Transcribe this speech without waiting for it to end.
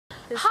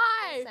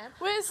Hi,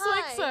 we're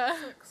Swixer.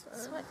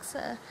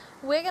 Swixer.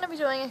 We're going to be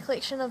doing a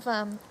collection of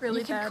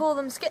Really you could bad. call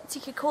them skits,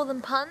 you could call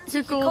them puns,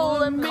 you could call call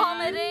them them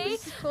comedy.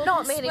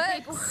 Not many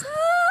people.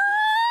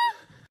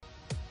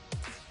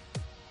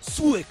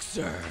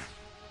 Swixer.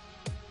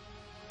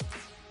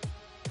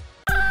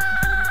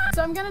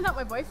 So I'm gonna dump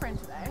my boyfriend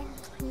today.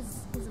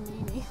 He's a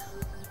meanie.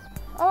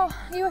 Oh,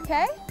 you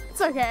okay?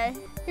 It's okay.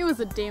 He was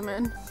a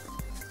demon.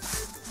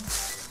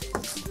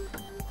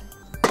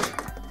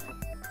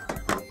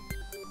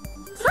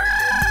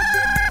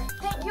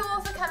 Thank you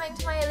all for coming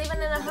to my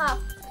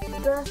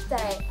 11.5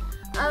 birthday.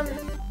 I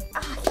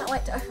can't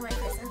wait to open my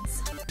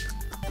presents.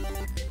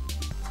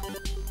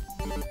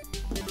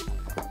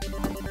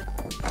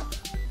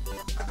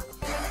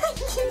 Thank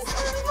you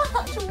so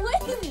much,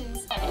 wings!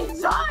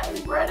 Anytime,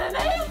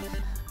 Brittany!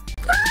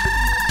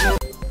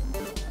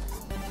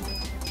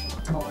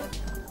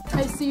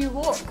 I see you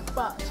walk,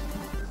 but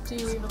do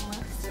you even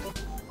lift?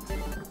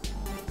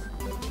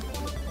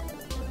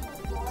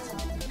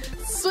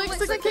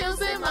 Swixer kills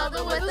their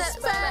mother with a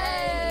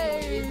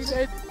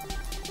spade!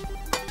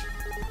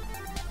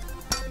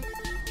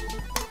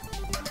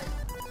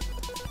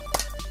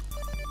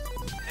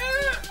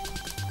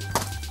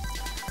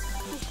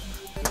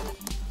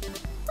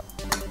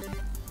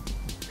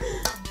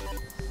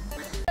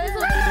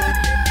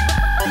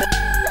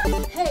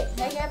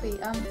 Hey Gabby, you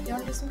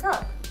wanna do some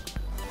coke?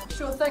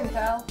 Sure thing,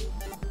 pal.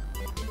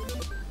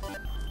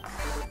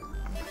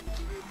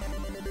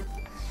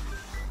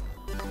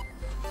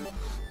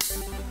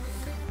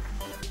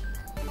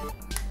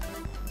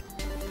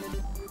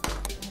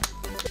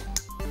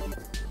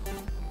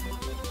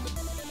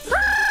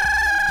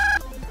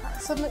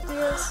 Submit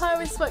dears. Hi,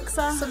 we're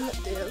Swixer.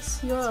 Submit dears.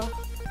 Yeah.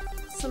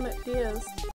 Submit dears.